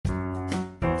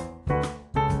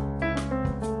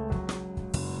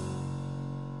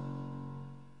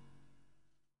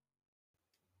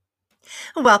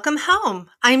Welcome home.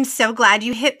 I'm so glad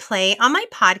you hit play on my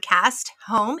podcast,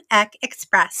 Home Ec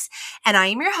Express. And I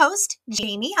am your host,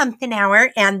 Jamie Umphenauer,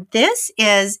 and this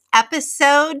is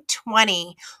episode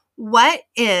 20. What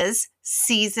is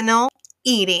seasonal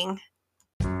eating?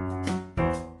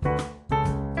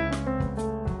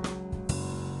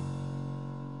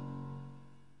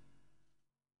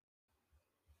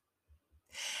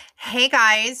 Hey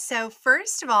guys, so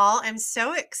first of all, I'm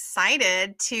so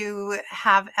excited to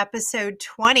have episode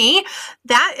 20.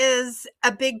 That is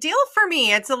a big deal for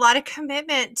me. It's a lot of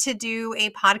commitment to do a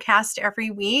podcast every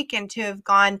week and to have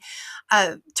gone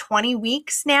 20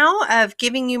 weeks now of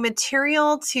giving you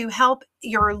material to help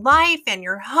your life and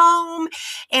your home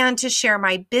and to share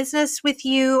my business with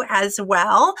you as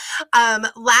well.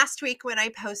 Last week when I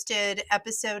posted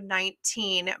episode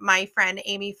 19, my friend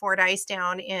Amy Fordyce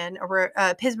down in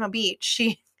Pismo Beach,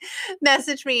 she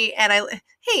messaged me and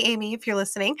hey, Amy, if you're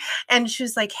listening. And she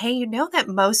was like, hey, you know that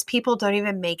most people don't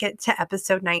even make it to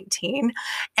episode 19.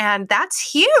 And that's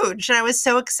huge. And I was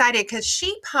so excited because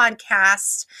she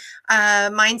podcasts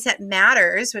Mindset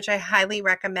Matters, which I highly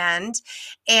recommend.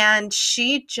 And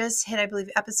she just hit, I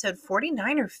believe, episode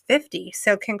 49 or 50.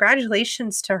 So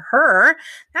congratulations to her.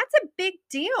 That's a big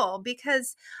deal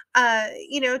because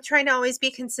trying to always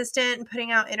be consistent and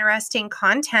putting out interesting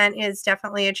content is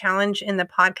definitely a challenge in the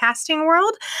podcasting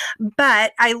world.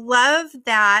 But I love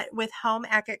that with Home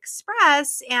Ec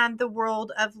Express and the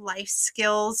world of life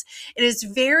skills, it is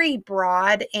very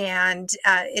broad and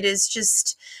there's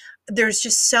just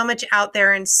so much out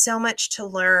there and so much to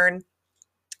learn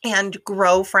and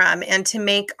grow from, and to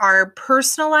make our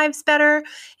personal lives better,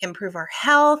 improve our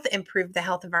health, improve the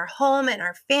health of our home and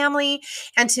our family,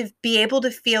 and to be able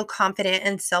to feel confident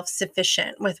and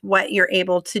self-sufficient with what you're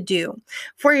able to do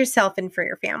for yourself and for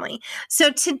your family.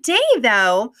 So today,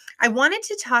 though, I wanted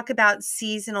to talk about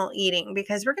seasonal eating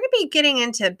because we're going to be getting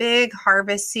into big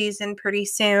harvest season pretty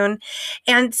soon.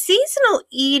 And seasonal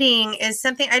eating is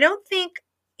something I don't think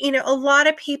a lot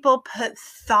of people put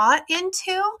thought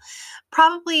into.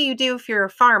 Probably you do if you're a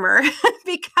farmer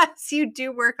because you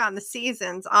do work on the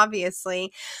seasons,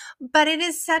 obviously. But it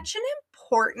is such an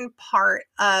important part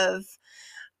of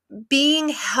being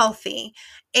healthy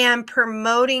and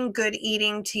promoting good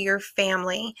eating to your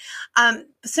family.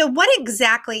 So what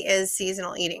exactly is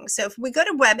seasonal eating? So if we go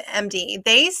to WebMD,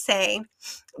 they say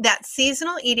that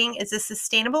seasonal eating is a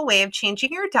sustainable way of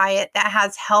changing your diet that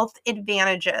has health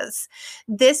advantages.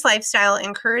 This lifestyle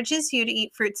encourages you to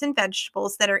eat fruits and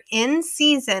vegetables that are in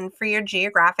season for your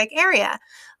geographic area,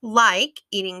 like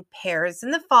eating pears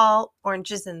in the fall,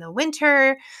 oranges in the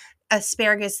winter,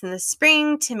 asparagus in the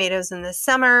spring, tomatoes in the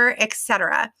summer,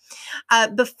 etc.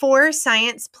 Before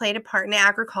science played a part in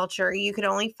agriculture, you could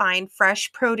only find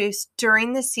fresh produce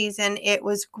during the season it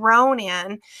was grown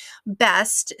in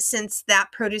best, since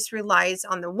that produce relies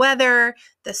on the weather,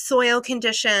 the soil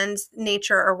conditions,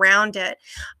 nature around it.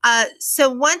 So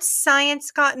once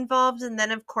science got involved, and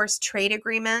then of course trade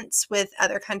agreements with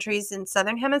other countries in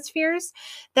southern hemispheres,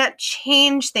 that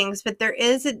changed things, but there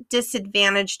is a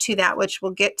disadvantage to that, which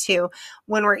we'll get to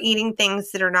when we're eating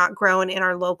things that are not grown in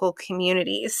our local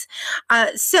communities.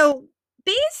 So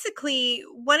basically,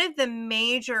 one of the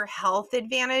major health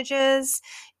advantages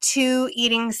to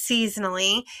eating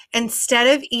seasonally, instead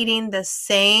of eating the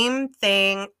same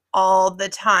thing all the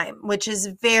time, which is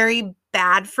very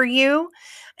bad for you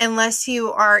unless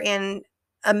you are in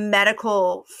a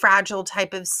medical fragile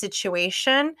type of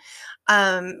situation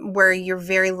where you're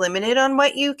very limited on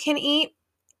what you can eat.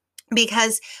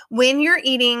 Because when you're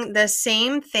eating the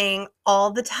same thing all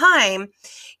the time,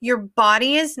 your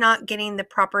body is not getting the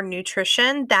proper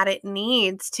nutrition that it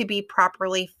needs to be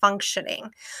properly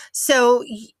functioning. So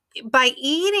by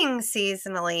eating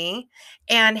seasonally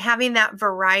and having that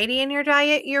variety in your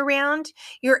diet year round,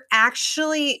 you're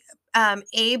actually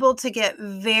able to get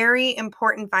very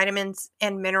important vitamins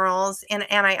and minerals and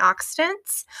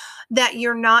antioxidants that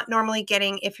you're not normally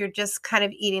getting if you're just kind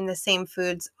of eating the same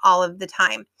foods all of the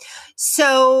time.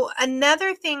 So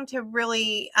another thing to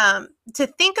really to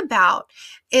think about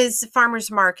is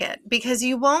farmers market, because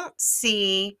you won't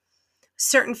see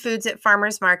certain foods at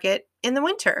farmers market in the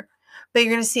winter, but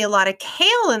you're going to see a lot of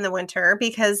kale in the winter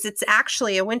because it's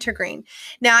actually a winter green.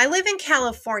 Now, I live in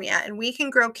California and we can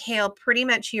grow kale pretty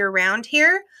much year round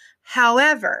here.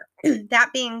 However,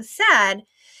 that being said,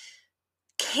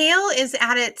 kale is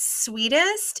at its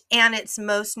sweetest and its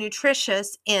most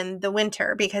nutritious in the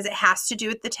winter because it has to do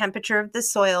with the temperature of the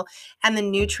soil and the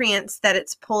nutrients that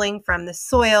it's pulling from the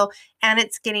soil, and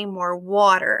it's getting more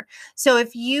water. So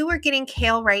if you are getting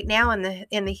kale right now in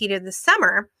the heat of the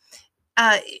summer,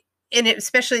 and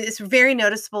especially it's very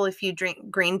noticeable if you drink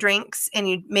green drinks and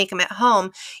you make them at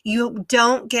home, you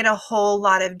don't get a whole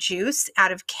lot of juice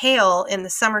out of kale in the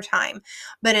summertime.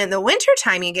 But in the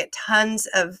wintertime, you get tons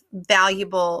of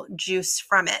valuable juice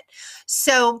from it.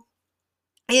 So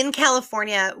in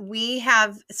California, we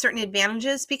have certain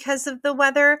advantages because of the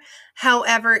weather.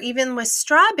 However, even with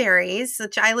strawberries,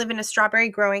 which I live in a strawberry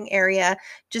growing area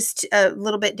just a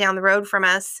little bit down the road from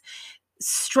us,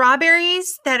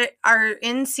 strawberries that are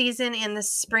in season in the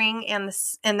spring and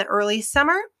the early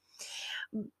summer,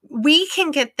 we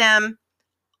can get them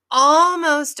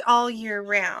almost all year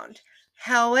round.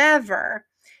 However,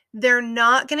 they're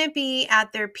not going to be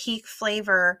at their peak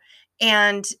flavor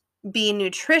and be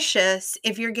nutritious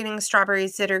if you're getting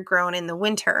strawberries that are grown in the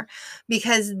winter,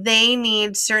 because they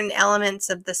need certain elements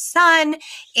of the sun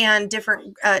and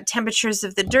different temperatures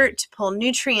of the dirt to pull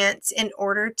nutrients in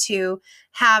order to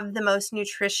have the most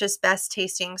nutritious, best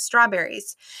tasting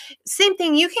strawberries. Same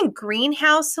thing, you can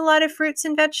greenhouse a lot of fruits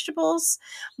and vegetables,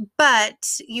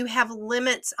 but you have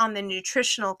limits on the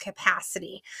nutritional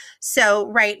capacity. So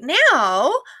right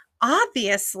now,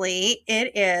 obviously,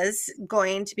 it is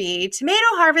going to be tomato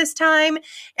harvest time,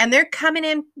 and they're coming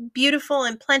in beautiful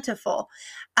and plentiful.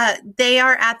 They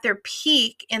are at their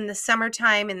peak in the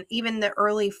summertime and even the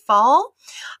early fall.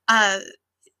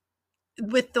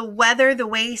 With the weather, the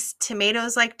way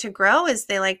tomatoes like to grow is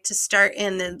they like to start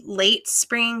in the late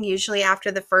spring, usually after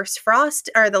the first frost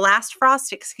or the last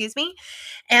frost, excuse me.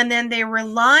 And then they're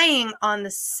relying on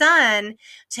the sun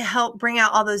to help bring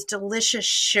out all those delicious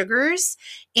sugars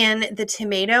in the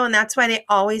tomato. And that's why they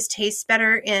always taste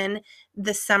better in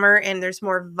the summer, and there's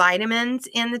more vitamins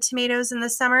in the tomatoes in the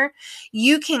summer.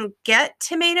 You can get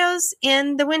tomatoes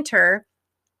in the winter,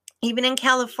 even in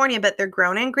California, but they're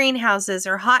grown in greenhouses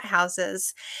or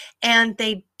hothouses, and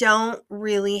they don't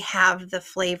really have the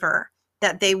flavor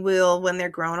that they will when they're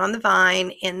grown on the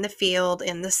vine, in the field,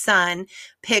 in the sun,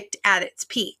 picked at its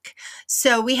peak.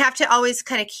 So we have to always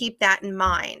kind of keep that in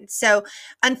mind. So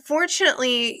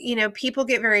unfortunately, people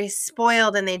get very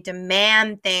spoiled and they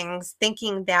demand things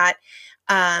thinking that,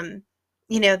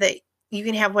 that you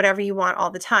can have whatever you want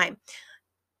all the time.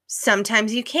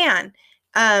 Sometimes you can.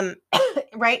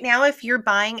 Right now, if you're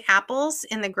buying apples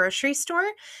in the grocery store,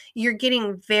 you're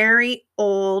getting very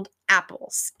old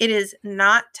apples. It is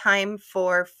not time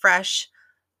for fresh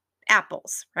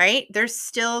apples, right? They're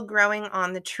still growing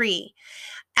on the tree.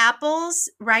 Apples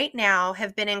right now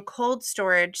have been in cold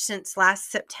storage since last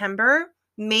September,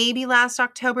 maybe last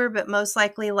October, but most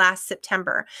likely last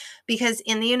September, because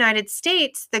in the United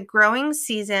States, the growing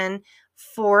season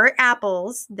for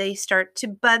apples, they start to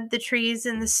bud the trees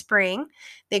in the spring.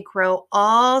 They grow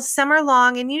all summer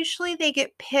long, and usually they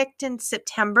get picked in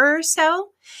September or so.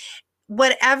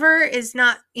 Whatever is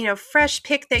not, fresh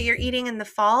pick that you're eating in the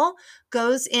fall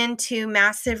goes into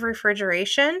massive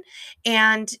refrigeration.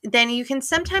 And then you can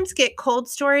sometimes get cold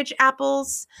storage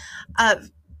apples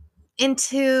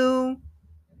into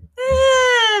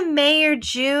May or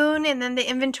June, and then the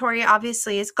inventory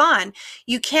obviously is gone.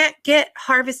 You can't get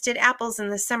harvested apples in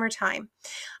the summertime.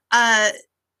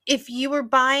 If you were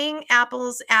buying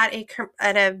apples at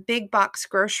a big box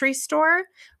grocery store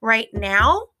right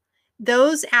now,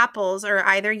 those apples are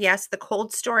either, yes, the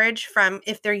cold storage from,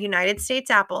 if they're United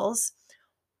States apples,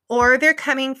 or they're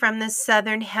coming from the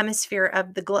southern hemisphere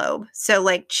of the globe. So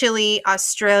like Chile,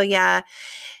 Australia,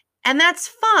 and that's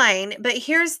fine. But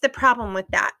here's the problem with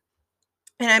that.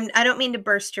 And I don't mean to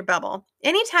burst your bubble.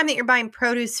 Anytime that you're buying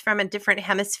produce from a different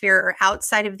hemisphere or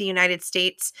outside of the United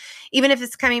States, even if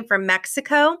it's coming from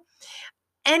Mexico,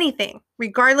 anything,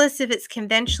 regardless if it's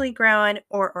conventionally grown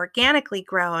or organically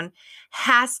grown,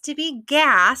 has to be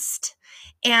gassed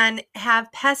and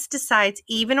have pesticides,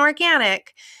 even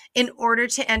organic, in order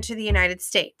to enter the United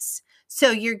States.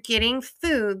 So you're getting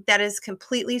food that is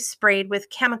completely sprayed with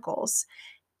chemicals.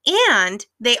 And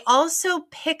they also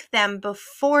pick them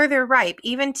before they're ripe,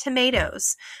 even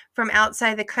tomatoes from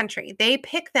outside the country. They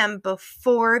pick them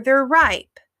before they're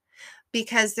ripe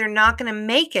because they're not going to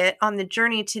make it on the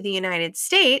journey to the United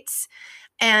States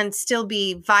and still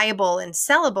be viable and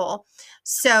sellable.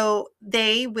 So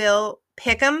they will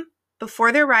pick them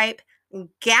before they're ripe,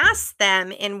 gas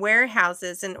them in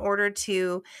warehouses in order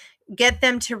to get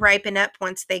them to ripen up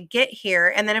once they get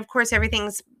here. And then, of course,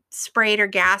 everything's sprayed or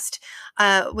gassed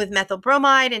with methyl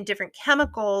bromide and different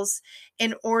chemicals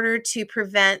in order to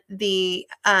prevent the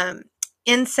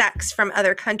insects from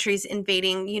other countries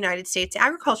invading United States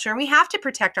agriculture. And we have to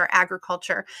protect our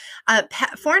agriculture.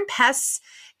 Foreign pests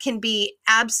can be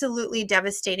absolutely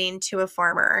devastating to a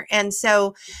farmer. And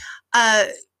so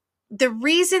the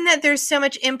reason that there's so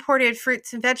much imported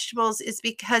fruits and vegetables is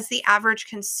because the average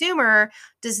consumer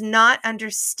does not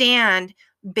understand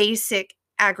basic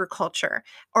agriculture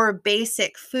or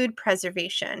basic food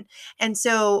preservation. And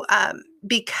so,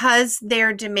 because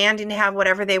they're demanding to have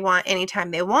whatever they want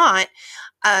anytime they want,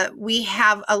 we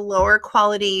have a lower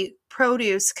quality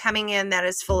produce coming in that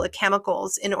is full of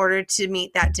chemicals in order to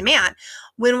meet that demand.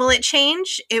 When will it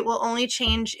change? It will only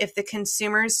change if the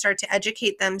consumers start to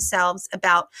educate themselves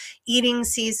about eating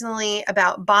seasonally,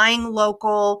 about buying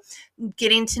local,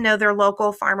 getting to know their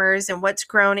local farmers and what's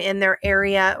grown in their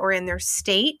area or in their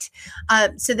state,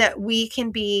 so that we can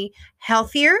be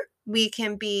healthier. We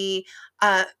can be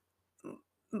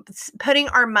putting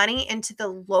our money into the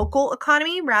local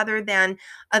economy rather than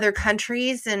other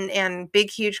countries and big,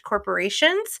 huge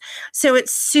corporations. So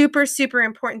it's super, super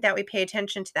important that we pay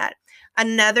attention to that.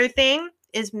 Another thing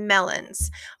is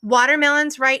melons.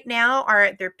 Watermelons right now are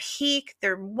at their peak.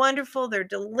 They're wonderful. They're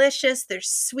delicious. They're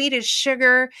sweet as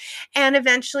sugar. And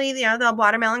eventually, the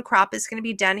watermelon crop is going to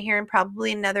be done here in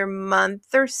probably another month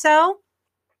or so.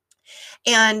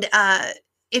 And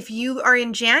if you are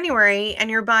in January and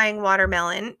you're buying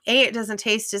watermelon, A, it doesn't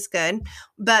taste as good,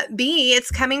 but B, it's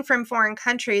coming from foreign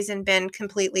countries and been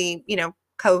completely,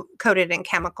 coated in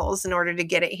chemicals in order to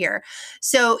get it here.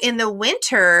 So in the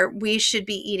winter, we should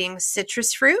be eating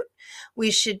citrus fruit.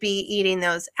 We should be eating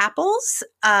those apples,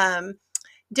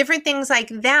 different things like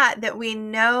that we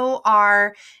know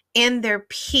are in their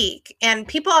peak. And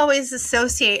people always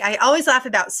I always laugh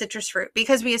about citrus fruit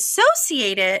because we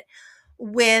associate it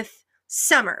with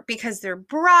summer because they're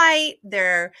bright,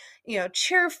 they're,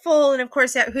 cheerful. And of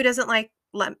course, who doesn't like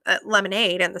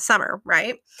lemonade in the summer,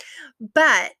 right?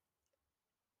 But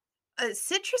a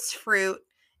citrus fruit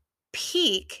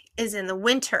peak is in the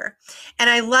winter. And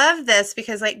I love this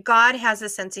because God has a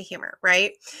sense of humor,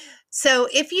 right? So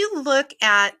if you look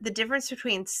at the difference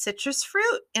between citrus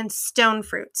fruit and stone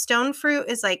fruit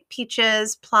is like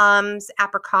peaches, plums,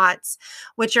 apricots,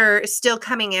 which are still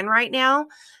coming in right now.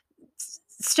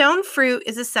 Stone fruit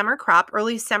is a summer crop,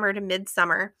 early summer to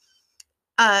midsummer.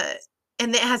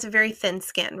 And it has a very thin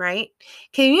skin, right?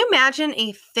 Can you imagine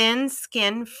a thin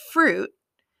skin fruit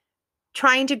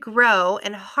trying to grow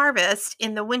and harvest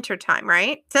in the wintertime,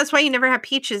 right? So that's why you never have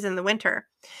peaches in the winter.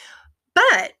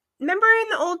 But remember in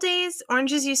the old days,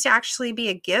 oranges used to actually be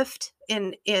a gift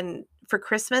for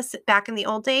Christmas back in the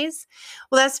old days?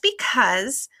 Well, that's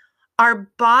because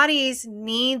our bodies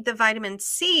need the vitamin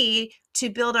C to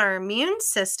build our immune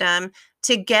system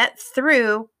to get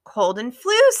through cold and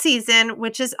flu season,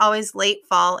 which is always late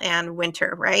fall and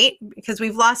winter, right? Because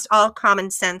we've lost all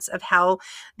common sense of how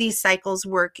these cycles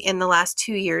work in the last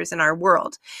 2 years in our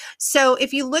world. So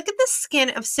if you look at the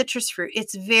skin of citrus fruit,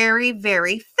 it's very,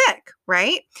 very thick,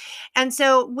 right? And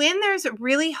so when there's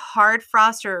really hard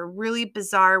frost or really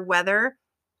bizarre weather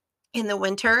in the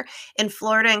winter in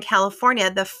Florida and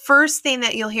California, the first thing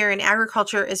that you'll hear in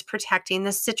agriculture is protecting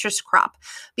the citrus crop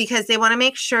because they want to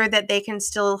make sure that they can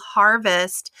still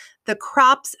harvest the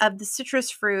crops of the citrus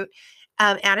fruit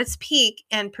at its peak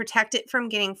and protect it from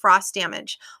getting frost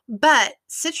damage. But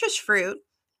citrus fruit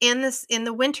in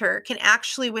the winter can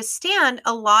actually withstand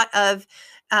a lot of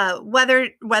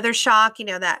weather shock,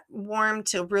 that warm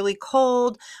to really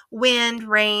cold, wind,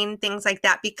 rain, things like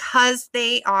that, because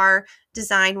they are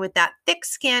designed with that thick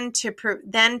skin to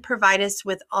then provide us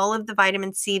with all of the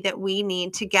vitamin C that we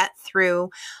need to get through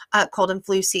cold and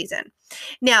flu season.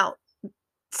 Now,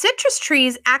 citrus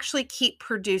trees actually keep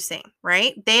producing,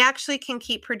 right? They actually can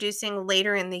keep producing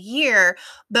later in the year,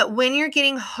 but when you're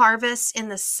getting harvest in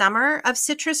the summer of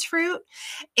citrus fruit,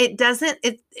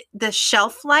 the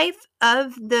shelf life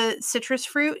of the citrus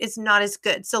fruit is not as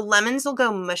good. So lemons will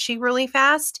go mushy really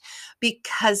fast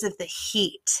because of the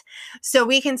heat. So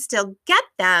we can still get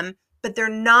them, but they're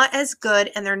not as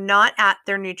good and they're not at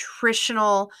their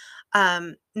nutritional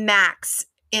max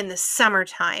in the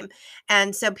summertime.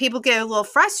 And so people get a little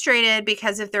frustrated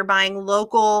because if they're buying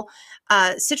local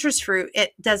citrus fruit,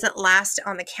 it doesn't last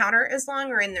on the counter as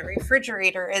long or in the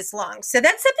refrigerator as long. So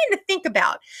that's something to think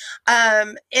about.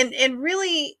 And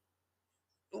really,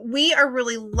 we are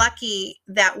really lucky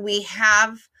that we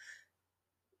have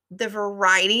the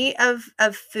variety of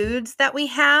foods that we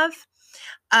have.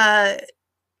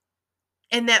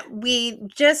 And that we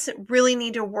just really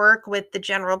need to work with the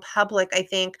general public, I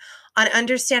think, on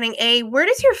understanding, where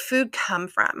does your food come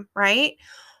from, right?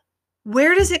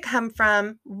 Where does it come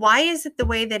from? Why is it the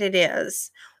way that it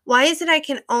is? Why is it I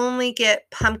can only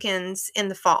get pumpkins in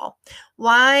the fall?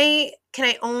 Why can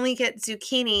I only get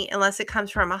zucchini unless it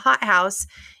comes from a hothouse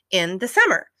in the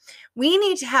summer? We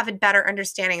need to have a better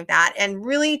understanding of that and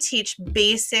really teach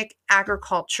basic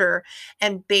agriculture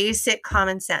and basic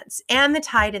common sense and the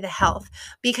tie to the health.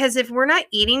 Because if we're not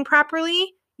eating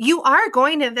properly, you are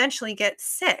going to eventually get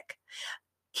sick.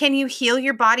 Can you heal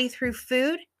your body through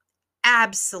food?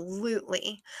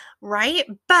 Absolutely, right?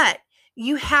 But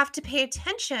you have to pay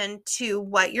attention to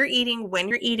what you're eating, when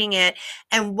you're eating it,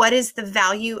 and what is the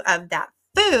value of that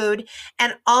food,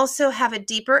 and also have a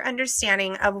deeper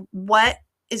understanding of what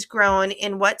is grown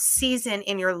in what season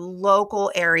in your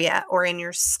local area or in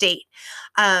your state.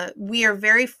 We are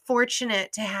very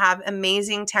fortunate to have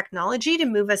amazing technology to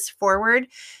move us forward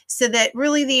so that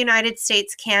really the United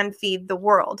States can feed the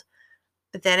world.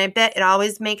 But then I bet it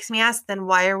always makes me ask, then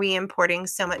why are we importing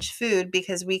so much food?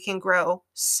 Because we can grow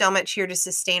so much here to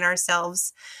sustain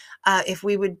ourselves if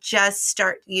we would just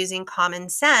start using common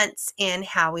sense in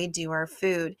how we do our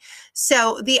food.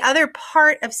 So the other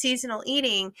part of seasonal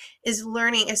eating is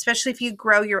learning, especially if you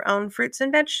grow your own fruits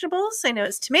and vegetables. I know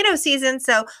it's tomato season,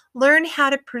 so learn how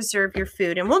to preserve your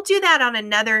food. And we'll do that on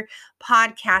another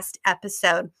podcast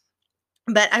episode.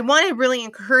 But I want to really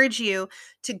encourage you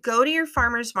to go to your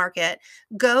farmer's market,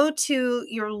 go to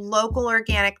your local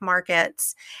organic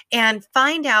markets, and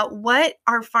find out what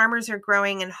our farmers are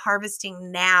growing and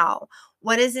harvesting now.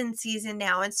 What is in season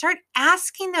now? And start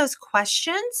asking those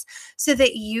questions so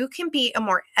that you can be a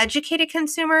more educated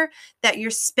consumer, that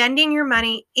you're spending your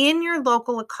money in your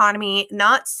local economy,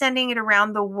 not sending it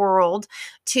around the world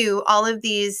to all of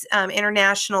these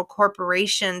international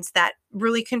corporations that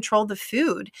really control the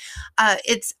food.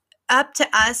 It's up to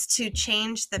us to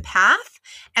change the path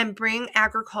and bring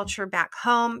agriculture back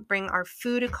home, bring our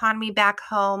food economy back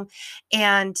home,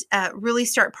 and really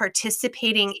start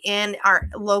participating in our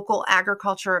local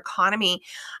agriculture economy,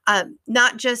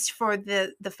 not just for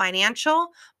the financial,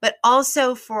 but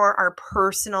also for our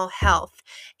personal health.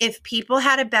 If people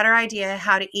had a better idea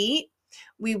how to eat,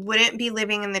 we wouldn't be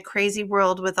living in the crazy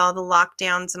world with all the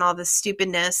lockdowns and all the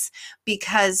stupidness,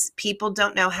 because people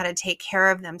don't know how to take care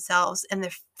of themselves. And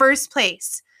the first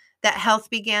place that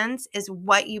health begins is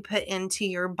what you put into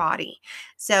your body.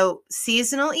 So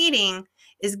seasonal eating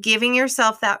is giving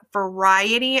yourself that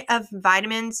variety of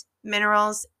vitamins,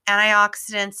 minerals,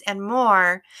 antioxidants, and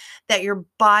more that your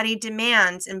body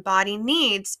demands and body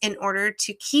needs in order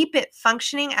to keep it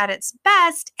functioning at its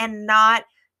best and not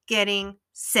getting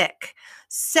sick.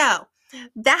 So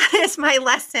that is my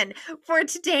lesson for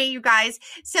today, you guys.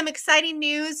 Some exciting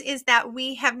news is that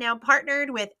we have now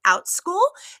partnered with OutSchool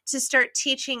to start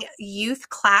teaching youth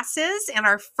classes. And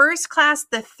our first class,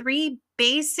 the 3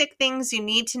 basic things you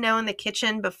need to know in the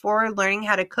kitchen before learning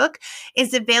how to cook,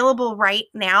 is available right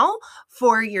now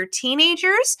for your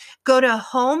teenagers. Go to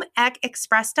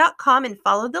homeecexpress.com and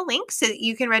follow the link so that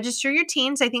you can register your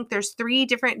teens. I think there's 3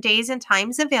 different days and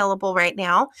times available right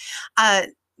now.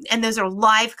 And those are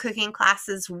live cooking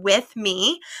classes with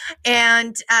me.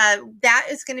 And that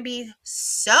is going to be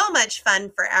so much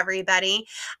fun for everybody.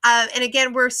 And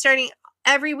again, we're starting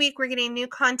every week. We're getting new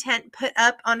content put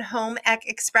up on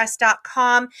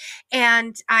homeecexpress.com.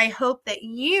 And I hope that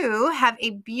you have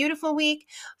a beautiful week.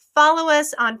 Follow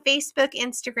us on Facebook,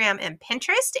 Instagram, and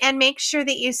Pinterest, and make sure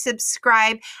that you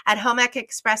subscribe at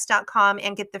homeecexpress.com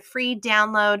and get the free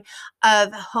download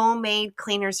of homemade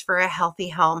cleaners for a healthy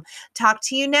home. Talk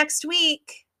to you next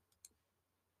week.